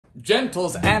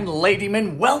Gentles and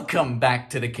ladymen, welcome back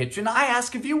to the kitchen. I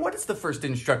ask of you, what is the first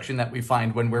instruction that we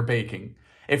find when we're baking?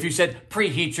 If you said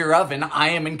preheat your oven, I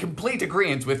am in complete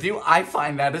agreement with you. I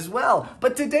find that as well.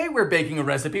 But today we're baking a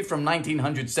recipe from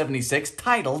 1976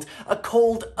 titled A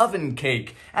Cold Oven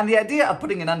Cake. And the idea of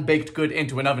putting an unbaked good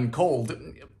into an oven cold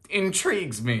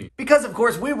intrigues me. Because of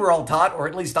course we were all taught, or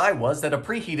at least I was, that a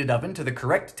preheated oven to the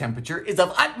correct temperature is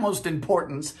of utmost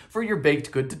importance for your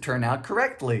baked good to turn out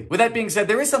correctly. With that being said,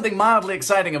 there is something mildly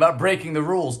exciting about breaking the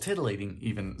rules, titillating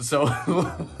even, so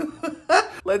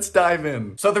let's dive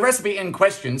in. So the recipe in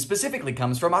question specifically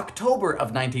comes from October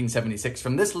of 1976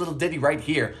 from this little ditty right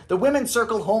here, the Women's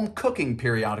Circle Home Cooking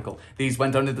periodical. These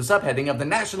went under the subheading of the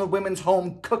National Women's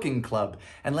Home Cooking Club.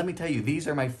 And let me tell you, these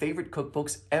are my favorite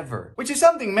cookbooks ever, which is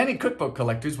something many cookbook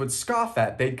collectors would scoff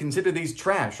at. They'd consider these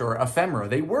trash or ephemera.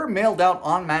 They were mailed out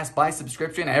en masse by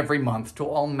subscription every month to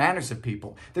all manners of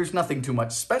people. There's nothing too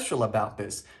much special about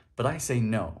this. But I say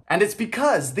no. And it's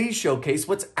because these showcase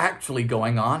what's actually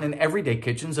going on in everyday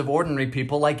kitchens of ordinary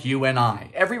people like you and I.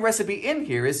 Every recipe in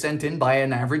here is sent in by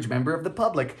an average member of the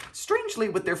public, strangely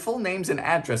with their full names and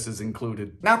addresses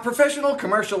included. Now, professional,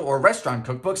 commercial, or restaurant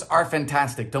cookbooks are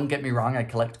fantastic. Don't get me wrong, I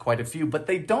collect quite a few, but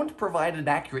they don't provide an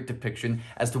accurate depiction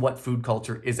as to what food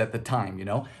culture is at the time, you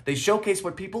know? They showcase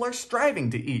what people are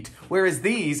striving to eat, whereas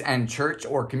these and church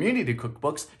or community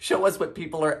cookbooks show us what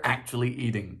people are actually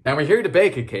eating. Now, we're here to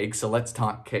bake a cake, so let's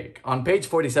talk cake. On page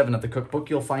 47 of the cookbook,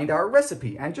 you'll find our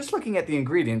recipe, and just looking at the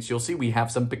ingredients, you'll see we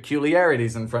have some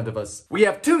peculiarities in front of us. We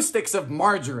have 2 sticks of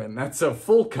margarine, that's a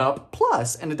full cup,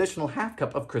 plus an additional half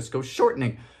cup of Crisco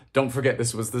shortening. Don't forget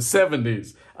this was the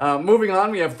 70s. Moving on,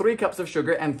 we have 3 cups of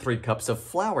sugar and 3 cups of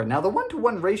flour. Now, the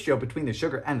 1-to-1 ratio between the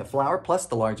sugar and the flour, plus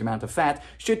the large amount of fat,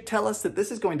 should tell us that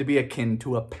this is going to be akin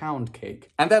to a pound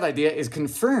cake. And that idea is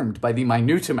confirmed by the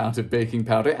minute amount of baking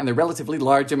powder and the relatively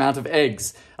large amount of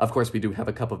eggs. Of course, we do have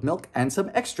a cup of milk and some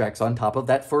extracts on top of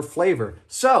that for flavor.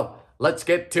 So, let's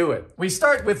get to it. We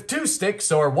start with 2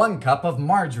 sticks or 1 cup of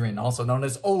margarine, also known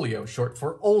as oleo, short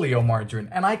for oleomargarine,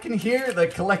 and I can hear the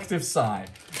collective sigh.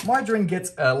 Margarine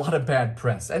gets a lot of bad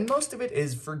press, and most of it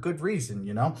is for good reason,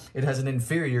 you know? It has an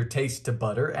inferior taste to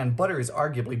butter, and butter is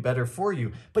arguably better for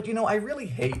you. But you know, I really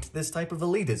hate this type of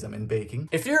elitism in baking.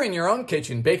 If you're in your own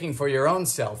kitchen baking for your own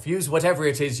self, use whatever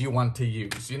it is you want to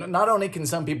use. You know, not only can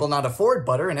some people not afford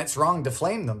butter, and it's wrong to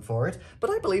flame them for it, but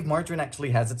I believe margarine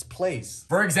actually has its place.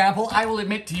 For example, I will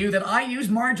admit to you that I use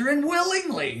margarine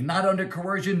willingly, not under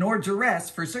coercion nor duress,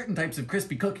 for certain types of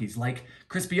crispy cookies, like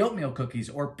crispy oatmeal cookies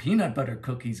or peanut butter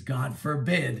cookies, God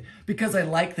forbid, because I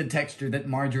like the texture that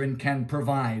margarine can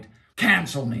provide.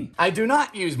 Cancel me. I do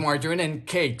not use margarine in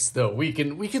cakes, though. We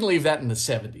can leave that in the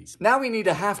 70s. Now we need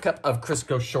a half cup of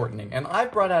Crisco shortening, and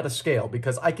I've brought out a scale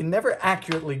because I can never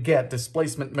accurately get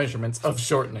displacement measurements of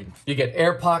shortening. You get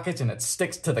air pockets and it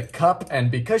sticks to the cup,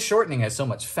 and because shortening has so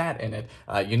much fat in it,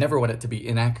 you never want it to be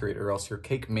inaccurate or else your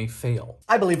cake may fail.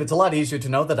 I believe it's a lot easier to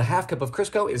know that a half cup of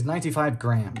Crisco is 95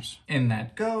 grams. In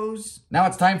that goes. Now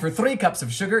it's time for 3 cups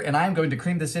of sugar, and I'm going to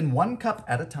cream this in 1 cup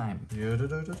at a time.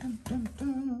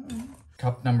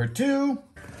 Cup number 2,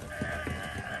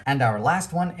 and our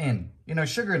last one in. You know,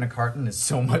 sugar in a carton is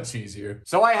so much easier.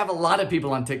 So I have a lot of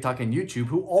people on TikTok and YouTube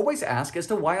who always ask as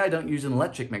to why I don't use an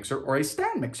electric mixer or a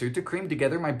stand mixer to cream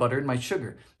together my butter and my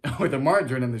sugar, or the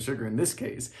margarine and the sugar in this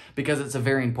case, because it's a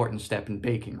very important step in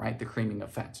baking, right? The creaming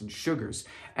of fats and sugars,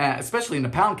 especially in a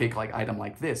pound cake item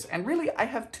like this. And really, I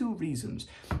have 2 reasons.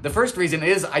 The first reason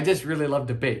is I just really love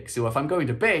to bake. So if I'm going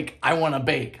to bake, I want to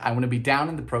bake. I want to be down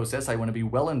in the process. I want to be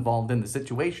well involved in the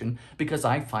situation because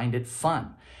I find it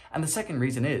fun. And the second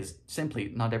reason is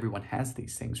simply not everyone has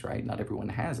these things, right? Not everyone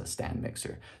has a stand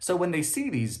mixer. So when they see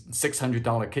these $600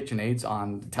 KitchenAids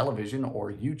on television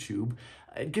or YouTube,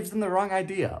 it gives them the wrong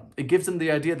idea. It gives them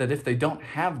the idea that if they don't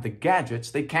have the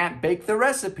gadgets, they can't bake the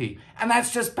recipe. And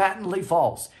that's just patently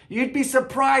false. You'd be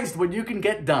surprised what you can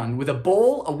get done with a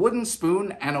bowl, a wooden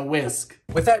spoon, and a whisk.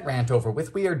 With that rant over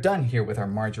with, we are done here with our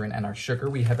margarine and our sugar.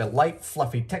 We have a light,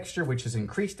 fluffy texture which is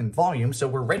increased in volume, so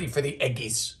we're ready for the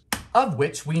eggies, of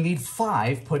which we need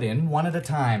 5 put in 1 at a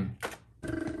time.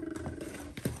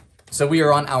 So we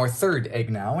are on our 3rd egg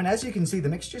now, and as you can see, the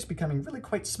mixture is becoming really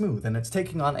quite smooth, and it's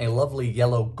taking on a lovely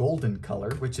yellow golden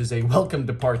color, which is a welcome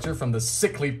departure from the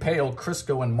sickly pale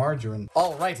Crisco and margarine.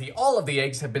 Alrighty, all of the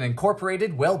eggs have been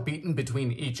incorporated, well beaten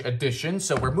between each addition,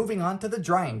 so we're moving on to the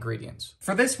dry ingredients.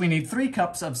 For this, we need 3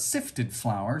 cups of sifted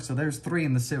flour, so there's 3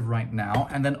 in the sieve right now,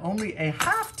 and then only a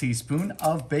half teaspoon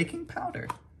of baking powder.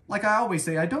 Like I always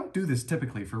say, I don't do this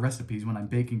typically for recipes when I'm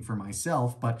baking for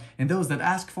myself, but in those that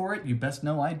ask for it, you best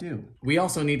know I do. We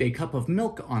also need a cup of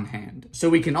milk on hand, so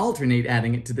we can alternate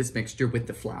adding it to this mixture with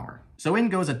the flour. So in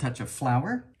goes a touch of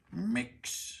flour,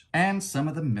 mix, and some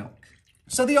of the milk.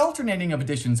 So the alternating of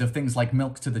additions of things like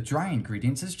milk to the dry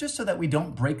ingredients is just so that we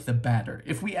don't break the batter.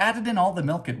 If we added in all the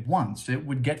milk at once, it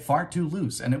would get far too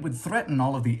loose and it would threaten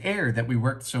all of the air that we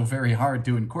worked so very hard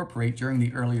to incorporate during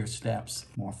the earlier steps.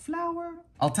 More flour.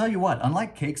 I'll tell you what,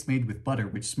 unlike cakes made with butter,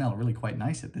 which smell really quite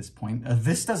nice at this point,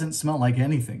 this doesn't smell like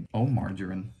anything. Oh,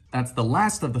 margarine. That's the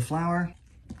last of the flour.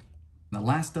 The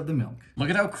last of the milk. Look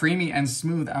at how creamy and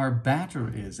smooth our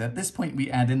batter is. At this point, we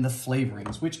add in the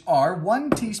flavorings, which are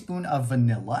 1 teaspoon of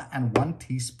vanilla and 1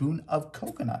 teaspoon of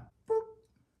coconut. Boop,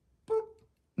 boop.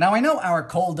 Now, I know our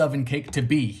cold oven cake to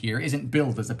be here isn't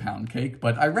billed as a pound cake,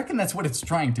 but I reckon that's what it's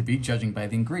trying to be, judging by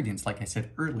the ingredients, like I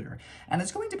said earlier. And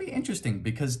it's going to be interesting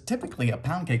because typically a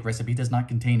pound cake recipe does not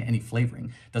contain any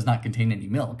flavoring, does not contain any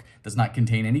milk, does not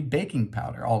contain any baking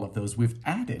powder, all of those we've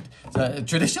added. So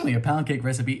traditionally, a pound cake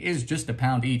recipe is just a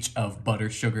pound each of butter,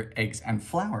 sugar, eggs, and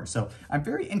flour. So I'm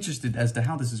very interested as to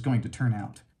how this is going to turn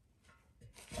out.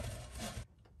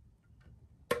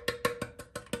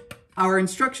 Our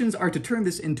instructions are to turn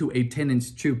this into a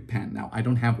 10-inch tube pan. Now, I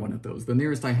don't have one of those. The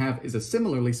nearest I have is a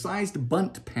similarly sized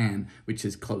bundt pan, which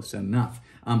is close enough.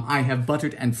 I have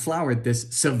buttered and floured this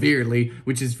severely,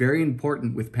 which is very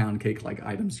important with pound cake-like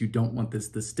items. You don't want this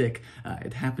to stick.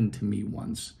 It happened to me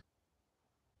once.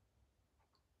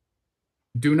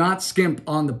 Do not skimp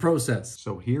on the process.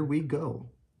 So here we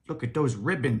go. Look at those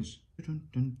ribbons.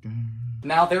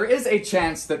 Now, there is a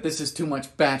chance that this is too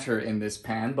much batter in this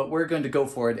pan, but we're going to go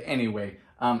for it anyway.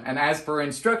 And as per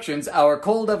instructions, our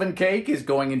cold oven cake is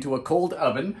going into a cold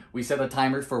oven. We set a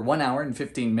timer for 1 hour and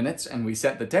 15 minutes, and we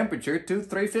set the temperature to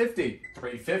 350.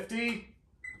 350,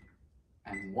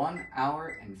 and 1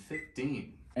 hour and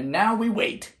 15. And now we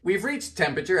wait. We've reached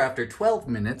temperature after 12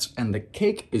 minutes, and the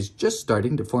cake is just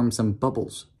starting to form some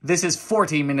bubbles. This is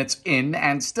 40 minutes in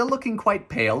and still looking quite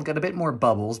pale, got a bit more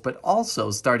bubbles, but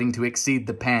also starting to exceed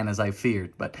the pan as I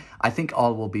feared, but I think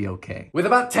all will be okay. With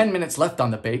about 10 minutes left on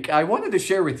the bake, I wanted to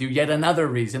share with you yet another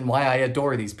reason why I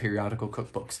adore these periodical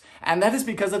cookbooks, and that is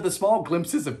because of the small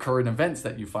glimpses of current events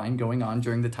that you find going on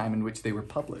during the time in which they were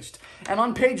published. And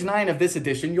on page 9 of this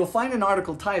edition, you'll find an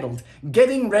article titled,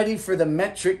 "Getting Ready for the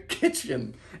Metric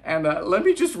Kitchen." And let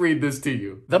me just read this to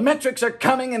you. "The metrics are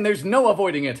coming and there's no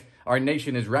avoiding it. Our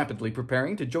nation is rapidly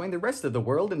preparing to join the rest of the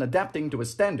world in adapting to a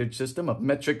standard system of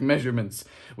metric measurements.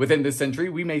 Within this century,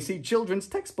 we may see children's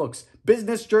textbooks,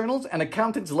 business journals, and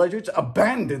accountants' ledgers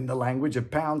abandon the language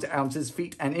of pounds, ounces,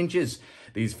 feet, and inches.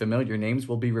 These familiar names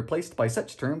will be replaced by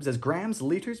such terms as grams,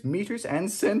 liters, meters,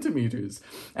 and centimeters.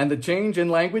 And the change in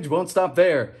language won't stop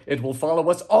there. It will follow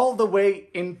us all the way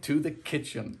into the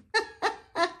kitchen."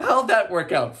 How'd that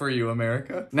work out for you,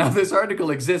 America? Now, this article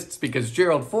exists because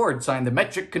Gerald Ford signed the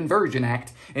Metric Conversion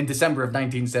Act in December of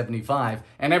 1975,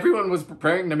 and everyone was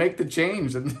preparing to make the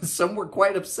change, and some were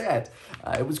quite upset.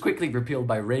 It was quickly repealed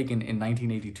by Reagan in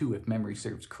 1982, if memory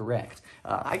serves correct.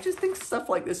 I just think stuff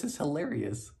like this is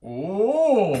hilarious.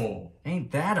 Oh,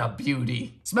 ain't that a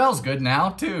beauty? Smells good now,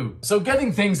 too. So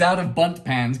getting things out of bundt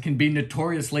pans can be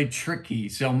notoriously tricky,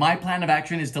 so my plan of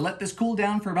action is to let this cool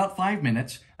down for about 5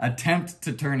 minutes, attempt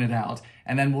to turn it out,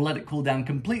 and then we'll let it cool down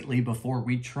completely before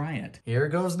we try it. Here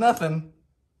goes nothing.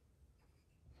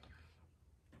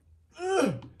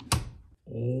 Ugh.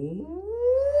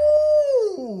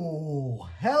 Oh,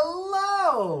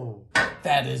 hello!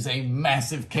 That is a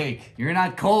massive cake. You're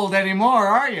not cold anymore,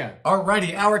 are you?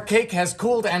 Alrighty, our cake has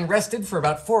cooled and rested for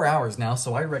about 4 hours now,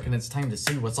 so I reckon it's time to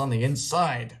see what's on the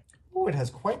inside. Oh, it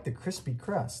has quite the crispy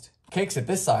crust. Cakes at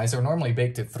this size are normally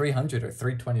baked at 300 or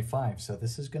 325, so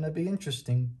this is going to be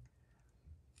interesting.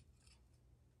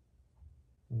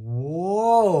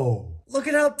 Whoa! Look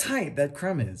at how tight that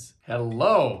crumb is.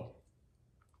 Hello!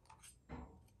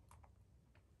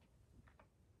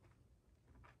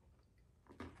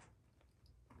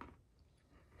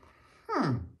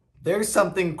 There's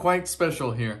something quite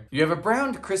special here. You have a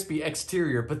browned, crispy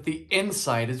exterior, but the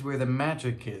inside is where the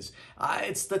magic is.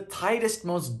 It's the tightest,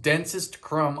 most densest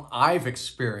crumb I've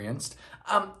experienced.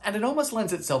 And it almost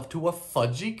lends itself to a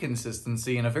fudgy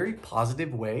consistency in a very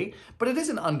positive way, but it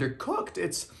isn't undercooked.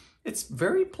 It's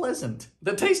very pleasant.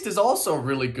 The taste is also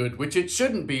really good, which it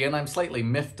shouldn't be, and I'm slightly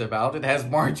miffed about. It has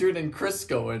margarine and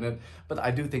Crisco in it, but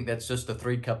I do think that's just the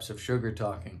 3 cups of sugar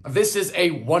talking. This is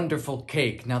a wonderful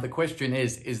cake. Now the question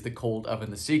is the cold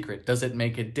oven the secret? Does it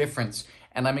make a difference?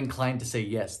 And I'm inclined to say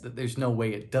yes, that there's no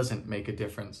way it doesn't make a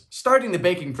difference. Starting the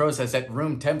baking process at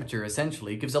room temperature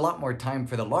essentially gives a lot more time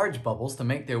for the large bubbles to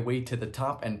make their way to the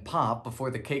top and pop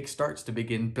before the cake starts to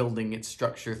begin building its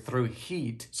structure through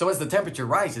heat. So as the temperature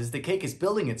rises, the cake is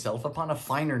building itself upon a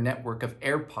finer network of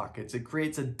air pockets. It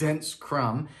creates a dense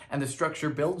crumb and the structure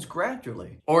builds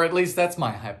gradually. Or at least that's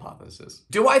my hypothesis.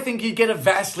 Do I think you'd get a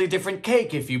vastly different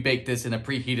cake if you bake this in a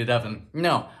preheated oven?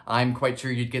 No, I'm quite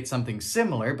sure you'd get something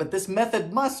similar, but this method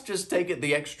must just take it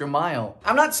the extra mile.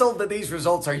 I'm not sold that these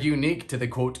results are unique to the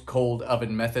quote cold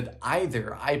oven method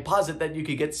either. I posit that you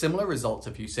could get similar results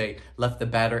if you say left the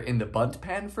batter in the bundt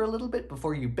pan for a little bit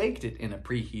before you baked it in a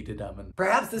preheated oven.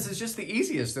 Perhaps this is just the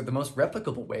easiest or the most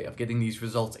replicable way of getting these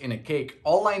results in a cake.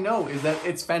 All I know is that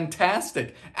it's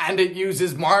fantastic and it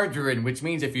uses margarine, which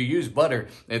means if you use butter,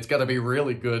 it's gotta be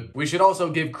really good. We should also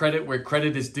give credit where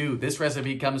credit is due. This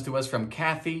recipe comes to us from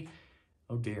Kathy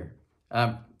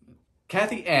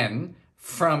N.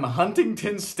 from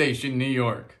Huntington Station, New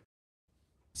York.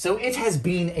 So it has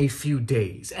been a few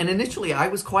days, and initially I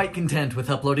was quite content with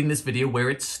uploading this video where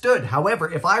it stood. However,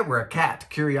 if I were a cat,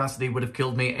 curiosity would have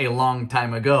killed me a long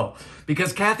time ago.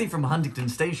 Because Kathy from Huntington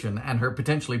Station and her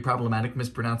potentially problematic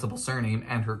mispronounceable surname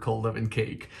and her cold oven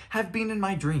cake have been in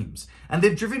my dreams. And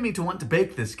they've driven me to want to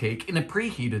bake this cake in a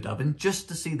preheated oven just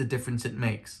to see the difference it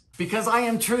makes. Because I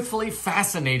am truthfully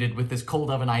fascinated with this cold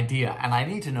oven idea, and I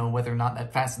need to know whether or not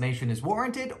that fascination is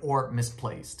warranted or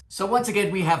misplaced. So once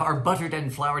again, we have our buttered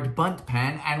and floured bundt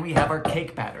pan, and we have our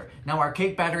cake batter. Now our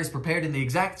cake batter is prepared in the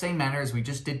exact same manner as we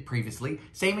just did previously.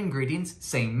 Same ingredients,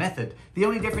 same method. The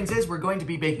only difference is we're going to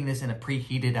be baking this in a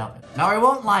preheated oven. Now I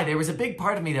won't lie, there was a big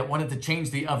part of me that wanted to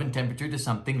change the oven temperature to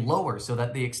something lower so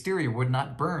that the exterior would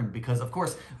not burn, because of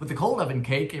course with the cold oven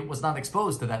cake it was not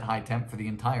exposed to that high temp for the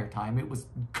entire time. It was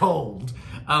cold.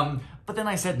 But then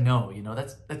I said no,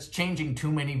 that's changing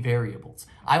too many variables.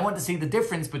 I want to see the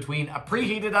difference between a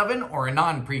preheated oven or a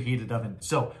non-preheated oven.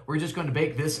 So we're just going to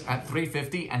bake this at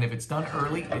 350, and if it's done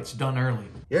early, it's done early.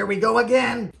 Here we go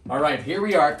again. All right, here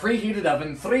we are, preheated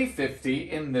oven,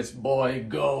 350, in this boy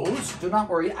goes. Do not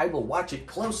worry, I will watch it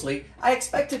closely. I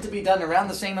expect it to be done around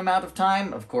the same amount of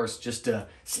time, of course, just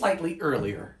slightly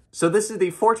earlier. So this is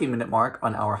the 14-minute mark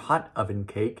on our hot oven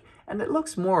cake, and it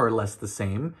looks more or less the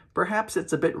same. Perhaps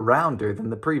it's a bit rounder than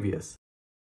the previous.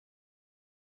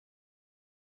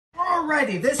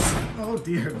 Alrighty,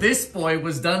 this boy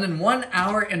was done in 1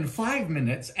 hour and 5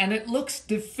 minutes, and it looks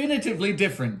definitively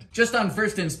different. Just on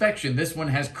first inspection, this one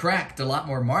has cracked a lot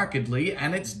more markedly,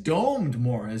 and it's domed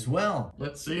more as well.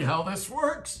 Let's see how this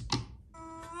works.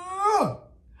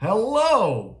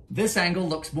 Hello! This angle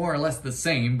looks more or less the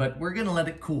same, but we're gonna let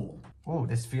it cool. Oh,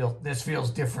 this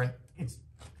feels different.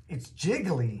 It's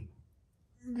jiggly.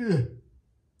 Ugh.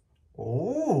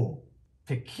 Oh,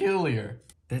 peculiar.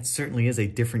 That certainly is a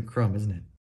different crumb, isn't it?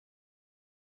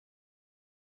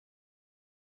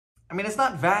 I mean, it's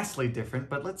not vastly different,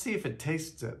 but let's see if it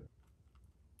tastes it.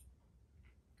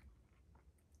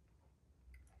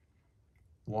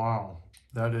 Wow,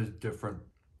 that is different.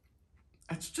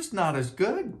 It's just not as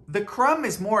good. The crumb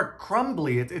is more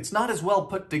crumbly. It's not as well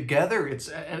put together.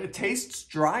 It tastes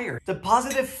drier. The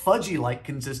positive fudgy-like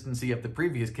consistency of the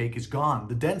previous cake is gone.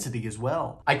 The density as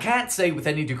well. I can't say with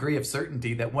any degree of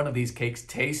certainty that one of these cakes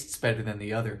tastes better than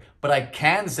the other, but I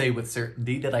can say with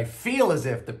certainty that I feel as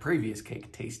if the previous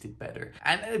cake tasted better.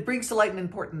 And it brings to light an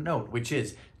important note, which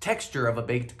is texture of a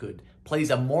baked good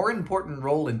plays a more important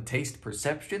role in taste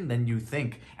perception than you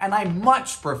think, and I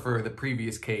much prefer the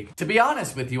previous cake. To be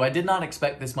honest with you, I did not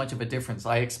expect this much of a difference.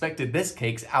 I expected this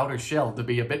cake's outer shell to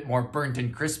be a bit more burnt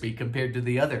and crispy compared to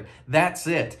the other. That's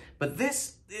it. But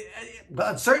this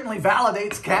certainly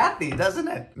validates Kathy, doesn't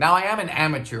it? Now, I am an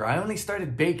amateur. I only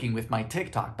started baking with my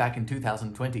TikTok back in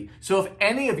 2020. So if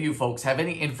any of you folks have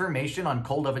any information on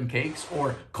cold oven cakes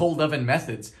or cold oven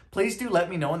methods, please do let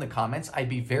me know in the comments. I'd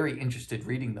be very interested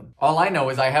reading them. All I know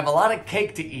is I have a lot of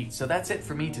cake to eat. So that's it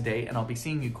for me today, and I'll be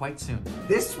seeing you quite soon.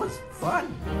 This was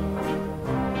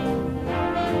fun.